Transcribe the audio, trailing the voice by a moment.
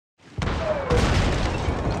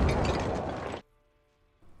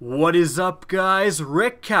What is up, guys?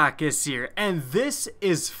 Rick Cacus here, and this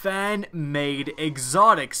is Fan-Made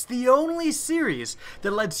Exotics, the only series that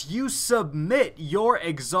lets you submit your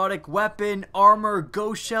exotic weapon, armor,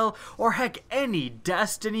 ghost shell, or heck any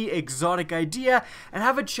Destiny exotic idea and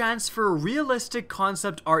have a chance for realistic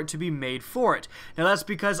concept art to be made for it. Now that's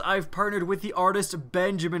because I've partnered with the artist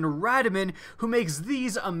Benjamin Radiman, who makes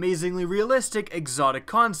these amazingly realistic exotic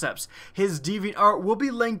concepts. His DeviantArt will be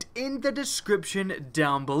linked in the description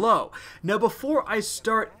down below. Now before I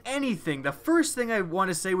start anything, the first thing I want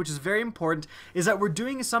to say, which is very important, is that we're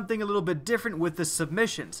doing something a little bit different with the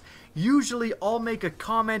submissions. Usually I'll make a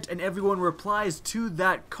comment and everyone replies to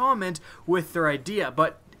that comment with their idea,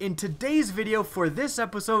 but in today's video for this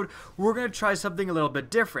episode, we're going to try something a little bit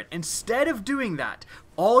different. Instead of doing that,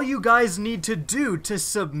 all you guys need to do to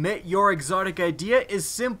submit your exotic idea is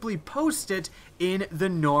simply post it in the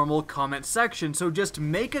normal comment section. So just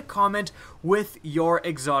make a comment with your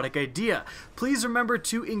exotic idea. Please remember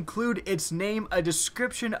to include its name, a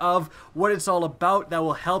description of what it's all about. That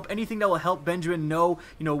will help, anything that will help Benjamin know,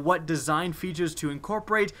 what design features to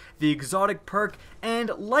incorporate, the exotic perk, and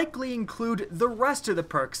likely include the rest of the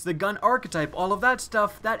perks, the gun archetype, all of that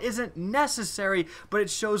stuff that isn't necessary, but it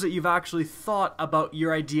shows that you've actually thought about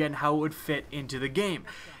your idea and how it would fit into the game.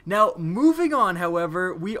 Now, moving on,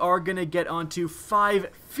 however, we are going to get onto 5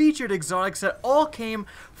 featured exotics that all came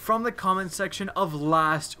from the comment section of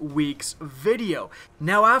last week's video.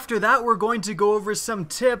 Now, after that, we're going to go over some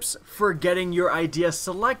tips for getting your idea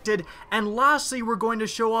selected, and lastly, we're going to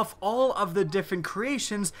show off all of the different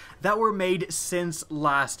creations that were made since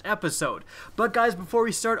last episode. But guys, before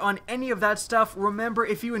we start on any of that stuff, remember,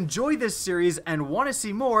 if you enjoy this series and want to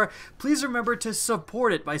see more, please remember to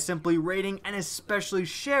support it by simply rating and especially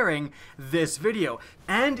sharing this video.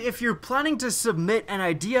 And if you're planning to submit an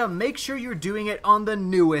idea, make sure you're doing it on the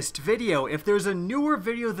newest video. If there's a newer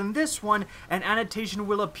video than this one, an annotation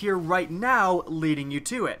will appear right now leading you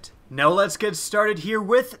to it. Now let's get started here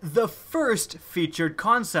with the first featured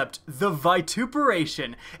concept, the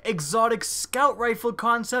Vituperation, exotic scout rifle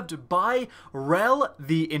concept by Rel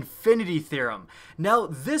the Infinity Theorem. Now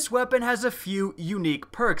this weapon has a few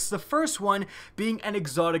unique perks, the first one being an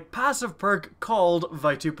exotic passive perk called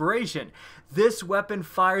Vituperation. This weapon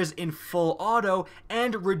fires in full auto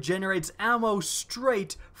and regenerates ammo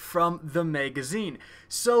straight from the magazine.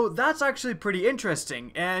 So that's actually pretty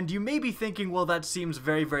interesting, and you may be thinking, well, that seems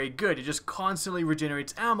very good. It just constantly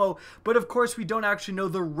regenerates ammo, but of course we don't actually know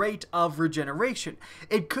the rate of regeneration.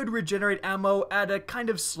 It could regenerate ammo at a kind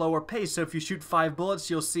of slower pace, so if you shoot 5 bullets,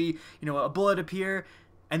 you'll see, a bullet appear,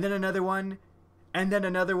 and then another one, and then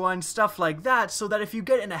another one, stuff like that, so that if you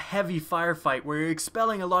get in a heavy firefight where you're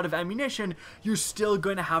expelling a lot of ammunition, you're still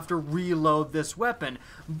going to have to reload this weapon.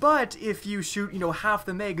 But if you shoot, half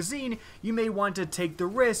the magazine, you may want to take the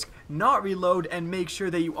risk, not reload, and make sure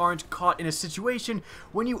that you aren't caught in a situation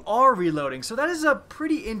when you are reloading. So that is a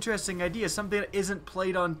pretty interesting idea, something that isn't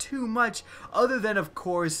played on too much, other than, of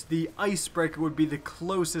course, the Icebreaker would be the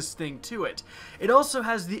closest thing to it. It also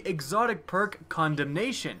has the exotic perk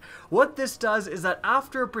Condemnation. What this does is that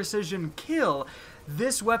after a precision kill,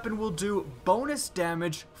 this weapon will do bonus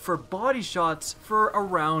damage for body shots for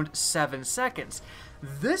around 7 seconds.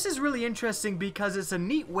 This is really interesting because it's a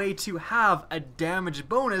neat way to have a damage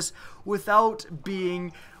bonus without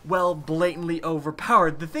being, well, blatantly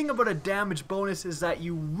overpowered. The thing about a damage bonus is that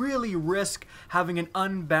you really risk having an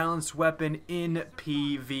unbalanced weapon in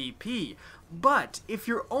PvP. But if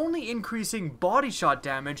you're only increasing body shot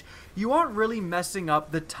damage, you aren't really messing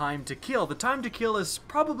up the time to kill. The time to kill is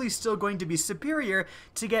probably still going to be superior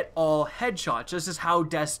to get all headshots. This is how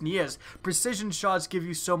Destiny is. Precision shots give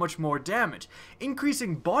you so much more damage.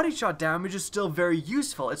 Increasing body shot damage is still very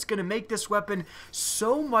useful. It's going to make this weapon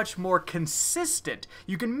so much more consistent.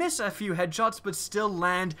 You can miss a few headshots but still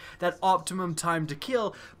land that optimum time to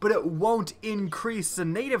kill, but it won't increase the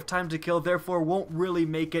native time to kill, therefore won't really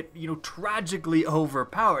make it, tragically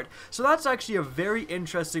overpowered. So that's actually a very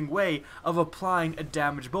interesting way of applying a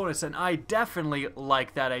damage bonus, and I definitely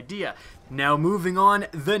like that idea. Now moving on,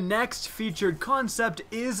 the next featured concept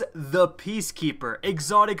is the Peacekeeper,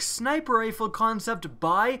 exotic sniper rifle concept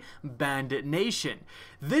by Bandit Nation.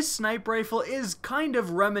 This sniper rifle is kind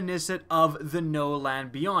of reminiscent of the No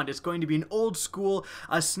Land Beyond. It's going to be an old school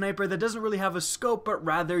sniper that doesn't really have a scope, but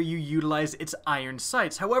rather you utilize its iron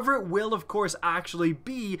sights. However, it will of course actually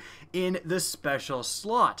be in the special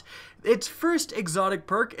slot. Its first exotic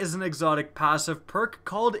perk is an exotic passive perk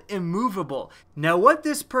called Immovable. Now what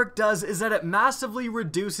this perk does is that it massively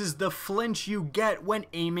reduces the flinch you get when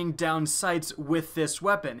aiming down sights with this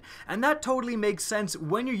weapon. And that totally makes sense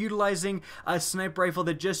when you're utilizing a sniper rifle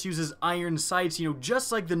that just uses iron sights. You know,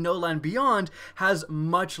 just like the No Land Beyond has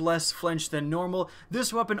much less flinch than normal,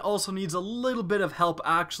 this weapon also needs a little bit of help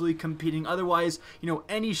actually competing. Otherwise, you know,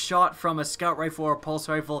 any shot from a scout rifle or a pulse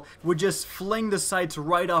rifle would just fling the sights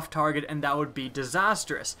right off target, and that would be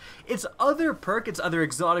disastrous. Its other perk, its other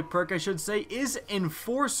exotic perk I should say, is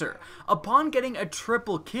Enforcer. Upon getting a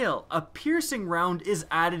triple kill, a piercing round is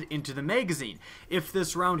added into the magazine. If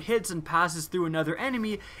this round hits and passes through another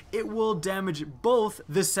enemy, it will damage both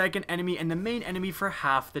the second enemy and the main enemy for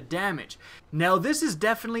half the damage. Now this is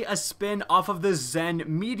definitely a spin off of the Zen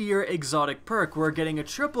Meteor exotic perk, where getting a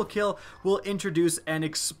triple kill will introduce an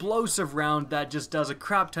explosive round that just does a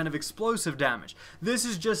crap ton of explosive damage. This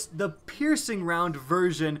is just the piercing round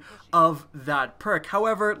version of that perk.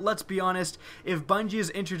 However, let's be honest, if Bungie is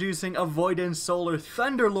introducing a Void and Solar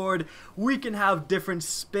Thunderlord, we can have different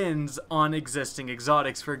spins on existing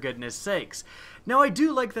exotics, for goodness sakes. Now, I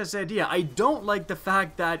do like this idea. I don't like the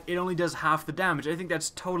fact that it only does half the damage. I think that's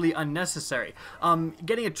totally unnecessary.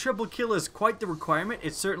 Getting a triple kill is quite the requirement.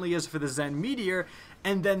 It certainly is for the Zen Meteor.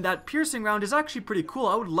 And then that piercing round is actually pretty cool.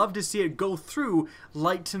 I would love to see it go through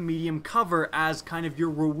light to medium cover as kind of your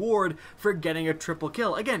reward for getting a triple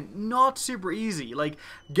kill. Again, not super easy. Like,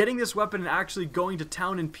 getting this weapon and actually going to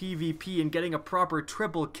town in PvP and getting a proper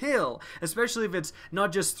triple kill, especially if it's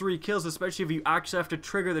not just 3 kills, especially if you actually have to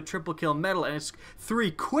trigger the triple kill medal and it's 3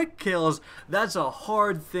 quick kills, that's a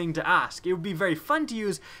hard thing to ask. It would be very fun to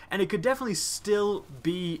use, and it could definitely still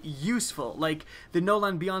be useful. Like, the No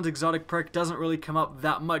Land Beyond's exotic perk doesn't really come up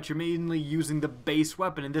that much. You're mainly using the base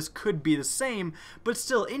weapon, and this could be the same, but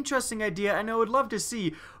still interesting idea, and I would love to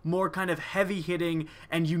see more kind of heavy hitting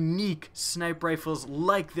and unique sniper rifles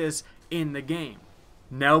like this in the game.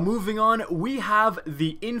 Now moving on, we have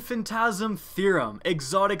the Infantasm Theorem,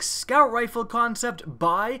 exotic scout rifle concept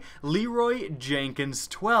by Leroy Jenkins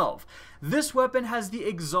 12. This weapon has the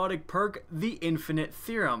exotic perk, the Infinite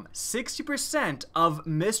Theorem. 60% of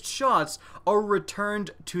missed shots are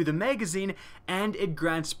returned to the magazine, and it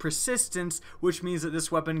grants persistence, which means that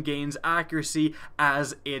this weapon gains accuracy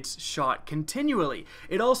as it's shot continually.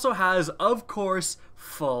 It also has, of course,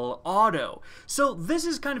 full auto. So this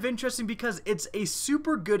is kind of interesting because it's a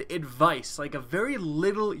super good advice, like a very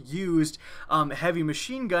little used heavy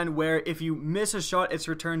machine gun, where if you miss a shot, it's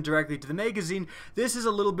returned directly to the magazine. This is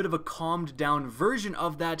a little bit of a calmed down version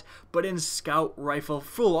of that, but in scout rifle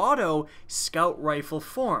full auto, scout rifle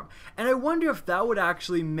form. And I wonder if that would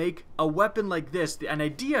actually make a weapon like this, an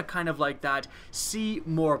idea kind of like that, see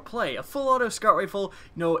more play. A full auto scout rifle,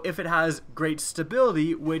 you know, if it has great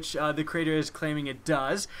stability, which the creator is claiming it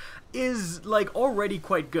does, is like already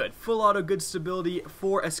quite good. Full auto, good stability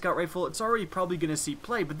for a scout rifle, it's already probably going to see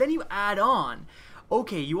play. But then you add on,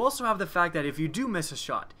 okay, you also have the fact that if you do miss a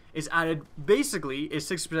shot, it's added, basically, a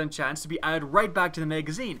 60% chance to be added right back to the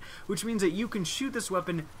magazine, which means that you can shoot this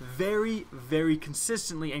weapon very, very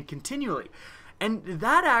consistently and continually. And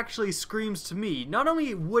that actually screams to me, not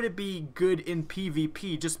only would it be good in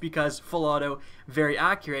PvP just because full auto, very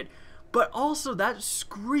accurate, but also that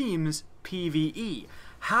screams PvE.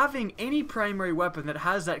 Having any primary weapon that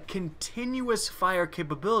has that continuous fire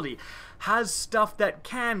capability, has stuff that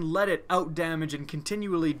can let it out damage and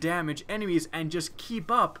continually damage enemies and just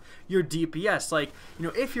keep up your DPS. Like, you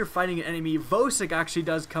know, if you're fighting an enemy, Vosik actually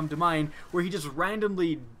does come to mind, where he just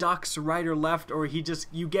randomly ducks right or left, or he just,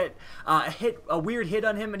 you get a weird hit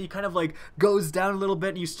on him and he kind of like goes down a little bit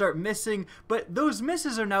and you start missing, but those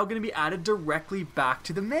misses are now going to be added directly back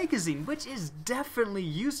to the magazine, which is definitely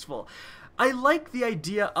useful. I like the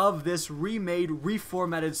idea of this remade,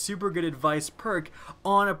 reformatted super good advice perk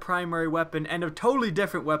on a primary weapon, and a totally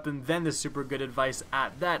different weapon than the super good advice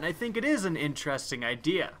at that, and I think it is an interesting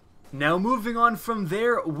idea. Now moving on from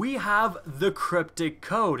there, we have the Cryptic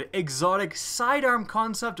Code, exotic sidearm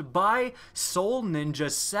concept by Soul Ninja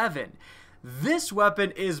 7. This weapon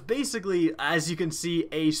is basically, as you can see,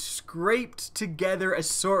 a scraped together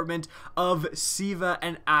assortment of Siva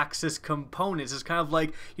and Axis components. It's kind of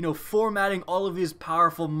like, you know, formatting all of these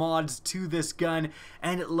powerful mods to this gun,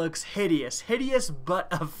 and it looks hideous. Hideous but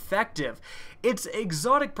effective. Its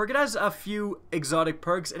exotic perk, it has a few exotic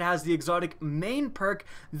perks. It has the exotic main perk,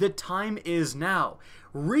 The Time Is Now.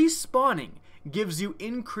 Respawning gives you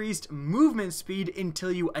increased movement speed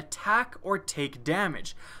until you attack or take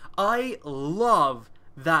damage. I love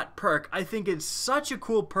that perk. I think it's such a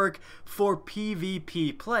cool perk for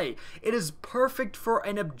PvP play. It is perfect for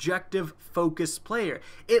an objective focused player.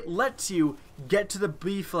 It lets you get to the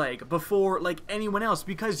B flag before like anyone else,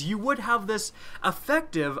 because you would have this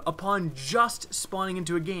effective upon just spawning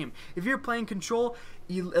into a game. If you're playing control,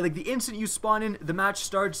 like the instant you spawn in, the match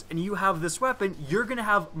starts and you have this weapon, you're gonna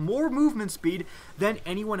have more movement speed than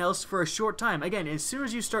anyone else for a short time. Again, as soon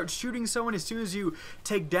as you start shooting someone, as soon as you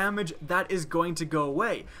take damage, that is going to go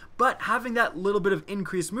away. But having that little bit of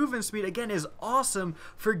increased movement speed, again, is awesome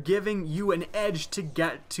for giving you an edge to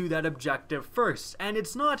get to that objective first. And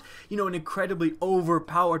it's not, you know, an incredibly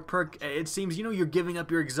overpowered perk. It seems, you know, you're giving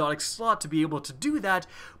up your exotic slot to be able to do that,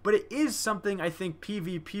 but it is something I think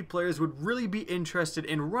PvP players would really be interested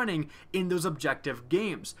in running in those objective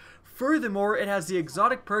games. Furthermore, it has the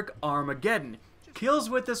exotic perk Armageddon. Kills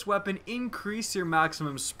with this weapon increase your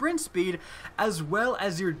maximum sprint speed as well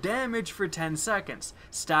as your damage for 10 seconds.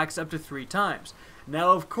 Stacks up to 3 times.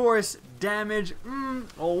 Now, of course, damage,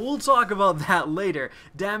 we'll talk about that later.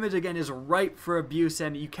 Damage, again, is ripe for abuse,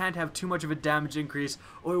 and you can't have too much of a damage increase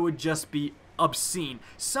or it would just be obscene.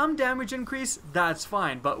 Some damage increase, that's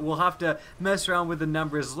fine, but we'll have to mess around with the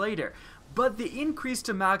numbers later. But the increase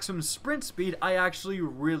to maximum sprint speed I actually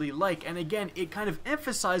really like, and again, it kind of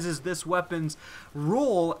emphasizes this weapon's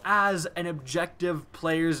role as an objective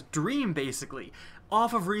player's dream, basically.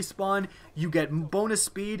 Off of respawn, you get bonus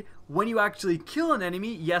speed. When you actually kill an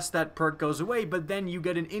enemy, yes, that perk goes away, but then you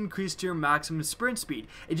get an increase to your maximum sprint speed.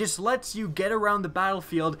 It just lets you get around the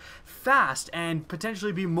battlefield fast and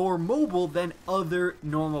potentially be more mobile than other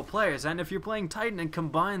normal players. And if you're playing Titan and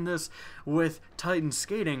combine this with Titan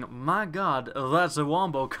skating, my god, that's a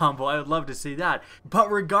wombo combo. I would love to see that. But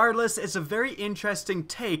regardless, it's a very interesting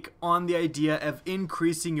take on the idea of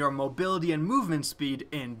increasing your mobility and movement speed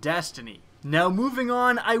in Destiny. Now, moving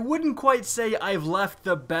on, I wouldn't quite say I've left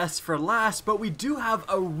the best for last, but we do have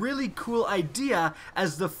a really cool idea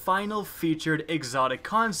as the final featured exotic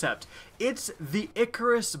concept. It's the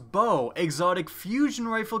Icarus Bow, exotic fusion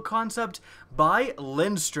rifle concept by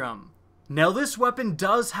Lindstrom. Now, this weapon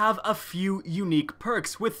does have a few unique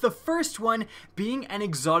perks, with the first one being an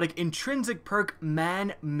exotic intrinsic perk,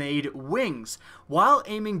 Man-Made Wings. While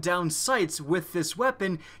aiming down sights with this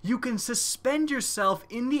weapon, you can suspend yourself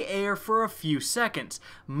in the air for a few seconds.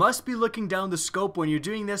 Must be looking down the scope when you're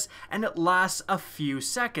doing this, and it lasts a few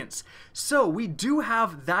seconds. So we do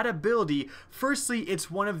have that ability. Firstly,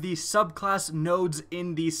 it's one of the subclass nodes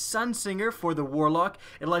in the Sunsinger for the Warlock.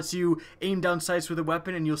 It lets you aim down sights with a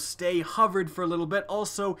weapon and you'll stay hovered for a little bit.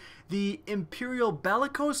 Also, the Imperial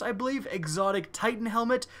Bellicose, I believe, exotic Titan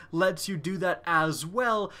helmet lets you do that as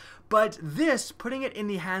well. But this, putting it in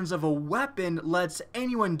the hands of a weapon, lets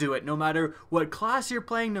anyone do it, no matter what class you're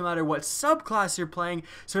playing, no matter what subclass you're playing,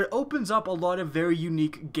 so it opens up a lot of very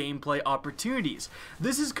unique gameplay opportunities.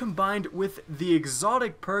 This is combined with the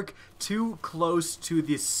exotic perk, Too Close to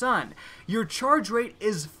the Sun. Your charge rate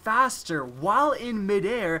is faster while in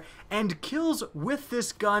midair, and kills with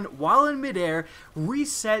this gun while in midair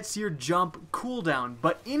resets your jump cooldown,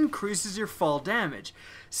 but increases your fall damage.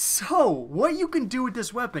 So, what you can do with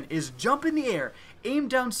this weapon is jump in the air, aim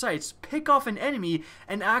down sights, pick off an enemy,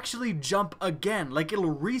 and actually jump again. Like,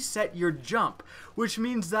 it'll reset your jump, which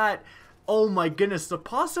means that, oh my goodness, the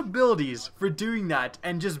possibilities for doing that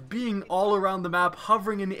and just being all around the map,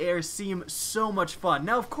 hovering in the air, seem so much fun.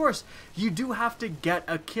 Now, of course, you do have to get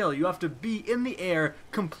a kill. You have to be in the air,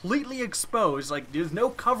 completely exposed. Like, there's no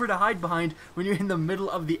cover to hide behind when you're in the middle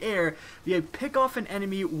of the air. You pick off an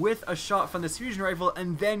enemy with a shot from this fusion rifle,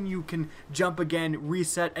 and then you can jump again,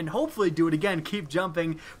 reset, and hopefully do it again. Keep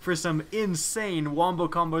jumping for some insane wombo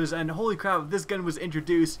combos, and holy crap, if this gun was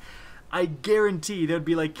introduced, I guarantee there'd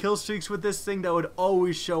be like kill streaks with this thing that would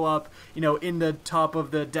always show up, you know, in the top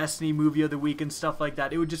of the Destiny movie of the week and stuff like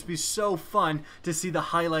that. It would just be so fun to see the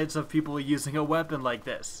highlights of people using a weapon like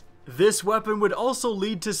this. This weapon would also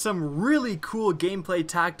lead to some really cool gameplay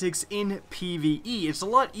tactics in PvE. It's a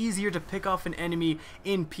lot easier to pick off an enemy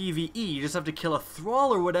in PvE. You just have to kill a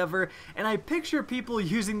thrall or whatever, and I picture people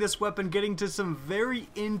using this weapon getting to some very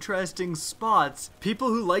interesting spots. People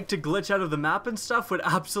who like to glitch out of the map and stuff would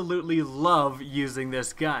absolutely love using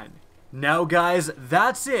this gun. Now guys,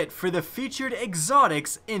 that's it for the featured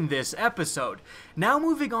exotics in this episode. Now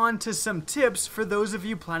moving on to some tips for those of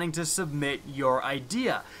you planning to submit your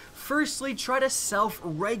idea. Firstly, try to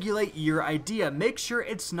self-regulate your idea. Make sure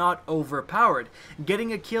it's not overpowered.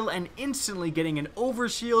 Getting a kill and instantly getting an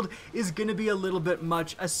overshield is going to be a little bit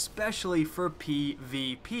much, especially for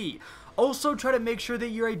PvP. Also, try to make sure that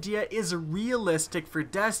your idea is realistic for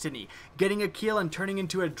Destiny. Getting a kill and turning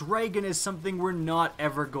into a dragon is something we're not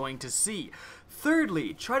ever going to see.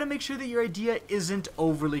 Thirdly, try to make sure that your idea isn't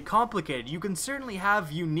overly complicated. You can certainly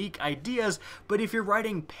have unique ideas, but if you're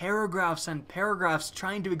writing paragraphs and paragraphs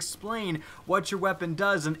trying to explain what your weapon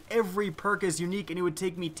does and every perk is unique and it would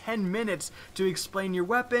take me 10 minutes to explain your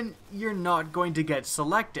weapon, you're not going to get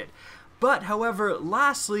selected. But, however,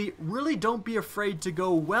 lastly, really don't be afraid to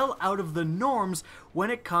go well out of the norms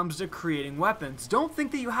when it comes to creating weapons. Don't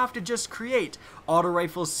think that you have to just create auto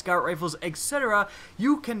rifles, scout rifles, etc.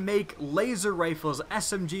 You can make laser rifles,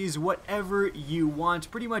 SMGs, whatever you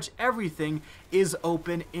want. Pretty much everything is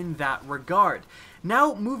open in that regard.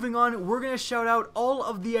 Now, moving on, we're going to shout out all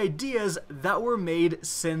of the ideas that were made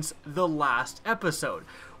since the last episode,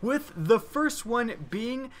 with the first one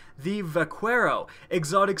being the Vaquero,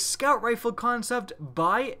 exotic scout rifle concept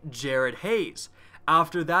by Jared Hayes.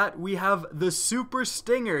 After that, we have the Super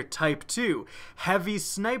Stinger Type 2, heavy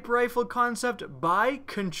sniper rifle concept by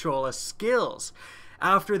Controlla Skills.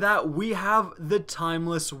 After that, we have the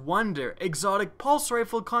Timeless Wonder, exotic pulse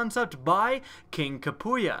rifle concept by King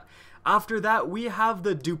Kapuya. After that, we have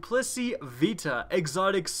the Duplici Vita,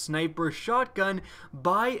 exotic sniper shotgun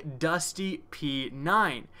by Dusty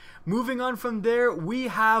P9. Moving on from there, we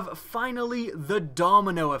have finally the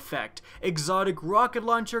Domino Effect, exotic rocket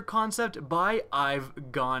launcher concept by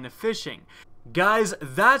I've Gone Fishing. Guys,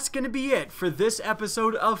 that's gonna be it for this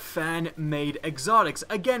episode of Fan-Made Exotics.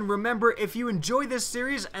 Again, remember, if you enjoy this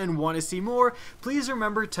series and want to see more, please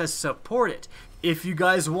remember to support it. If you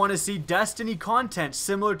guys want to see Destiny content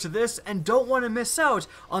similar to this and don't want to miss out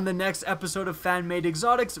on the next episode of Fan-Made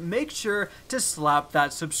Exotics, make sure to slap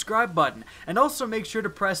that subscribe button. And also make sure to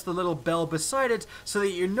press the little bell beside it so that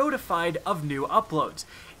you're notified of new uploads.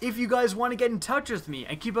 If you guys want to get in touch with me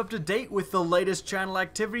and keep up to date with the latest channel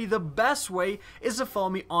activity, the best way is to follow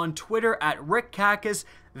me on Twitter at RickCacus.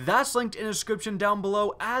 That's linked in the description down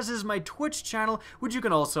below, as is my Twitch channel, which you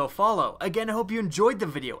can also follow. Again, I hope you enjoyed the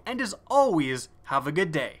video, and as always, have a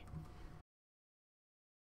good day.